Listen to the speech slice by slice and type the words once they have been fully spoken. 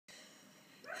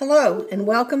Hello and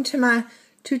welcome to my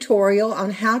tutorial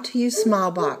on how to use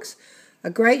Smilebox,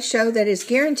 a great show that is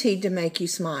guaranteed to make you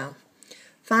smile.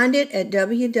 Find it at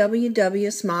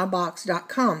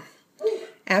www.smilebox.com.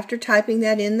 After typing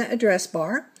that in the address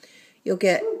bar, you'll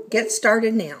get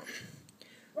started now.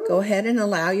 Go ahead and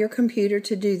allow your computer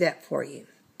to do that for you.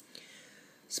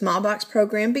 Smilebox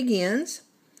program begins,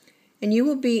 and you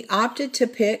will be opted to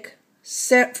pick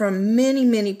set from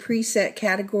many preset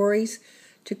categories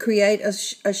to create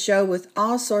a show with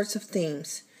all sorts of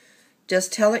themes.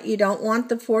 Just tell it you don't want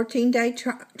the 14-day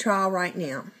trial right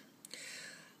now.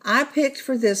 I picked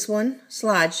for this one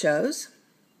slideshows,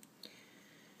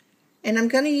 and I'm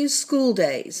going to use school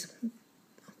days.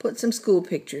 Put some school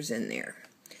pictures in there.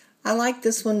 I like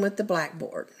this one with the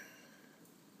blackboard.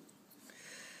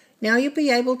 Now you'll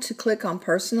be able to click on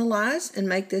Personalize and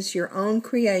make this your own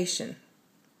creation.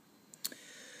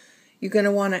 You're going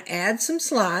to want to add some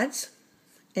slides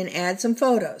and add some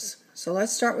photos. So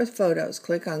let's start with photos.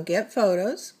 Click on Get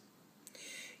Photos.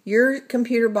 Your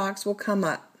computer box will come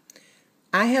up.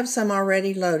 I have some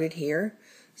already loaded here.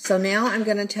 So now I'm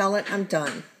going to tell it I'm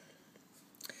done.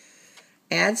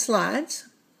 Add slides.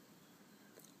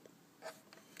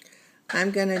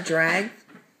 I'm going to drag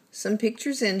some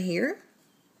pictures in here.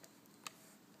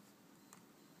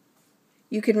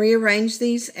 You can rearrange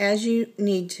these as you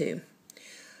need to.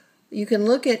 You can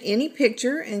look at any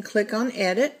picture and click on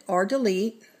Edit or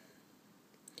Delete.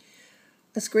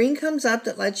 A screen comes up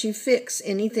that lets you fix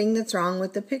anything that's wrong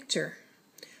with the picture.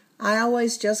 I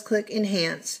always just click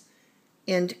Enhance,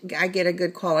 and I get a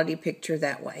good quality picture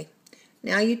that way.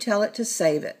 Now you tell it to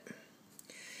save it.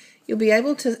 You'll be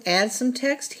able to add some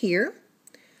text here,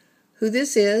 who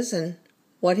this is and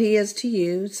what he is to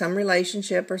you, some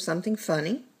relationship or something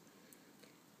funny,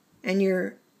 and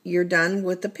you're done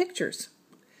with the pictures.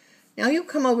 Now you'll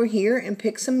come over here and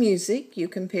pick some music. You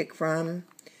can pick from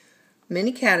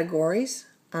many categories.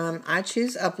 I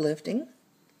choose uplifting.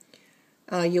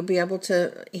 You'll be able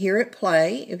to hear it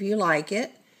play if you like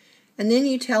it. And then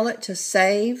you tell it to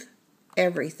save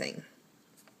everything.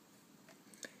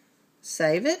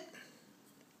 Save it.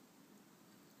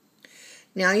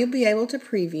 Now you'll be able to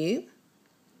preview.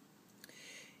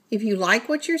 If you like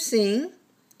what you're seeing,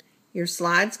 your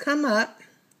slides come up,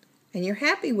 and you're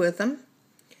happy with them,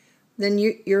 then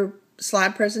your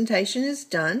slide presentation is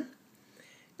done,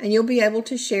 and you'll be able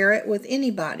to share it with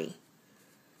anybody.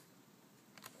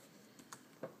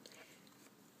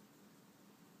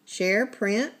 Share,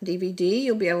 print, DVD,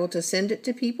 you'll be able to send it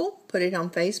to people, put it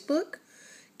on Facebook,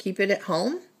 keep it at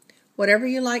home, whatever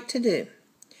you like to do.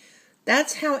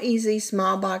 That's how easy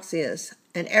Smilebox is,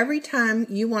 and every time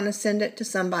you want to send it to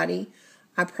somebody,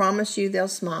 I promise you they'll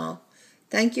smile.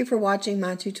 Thank you for watching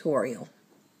my tutorial.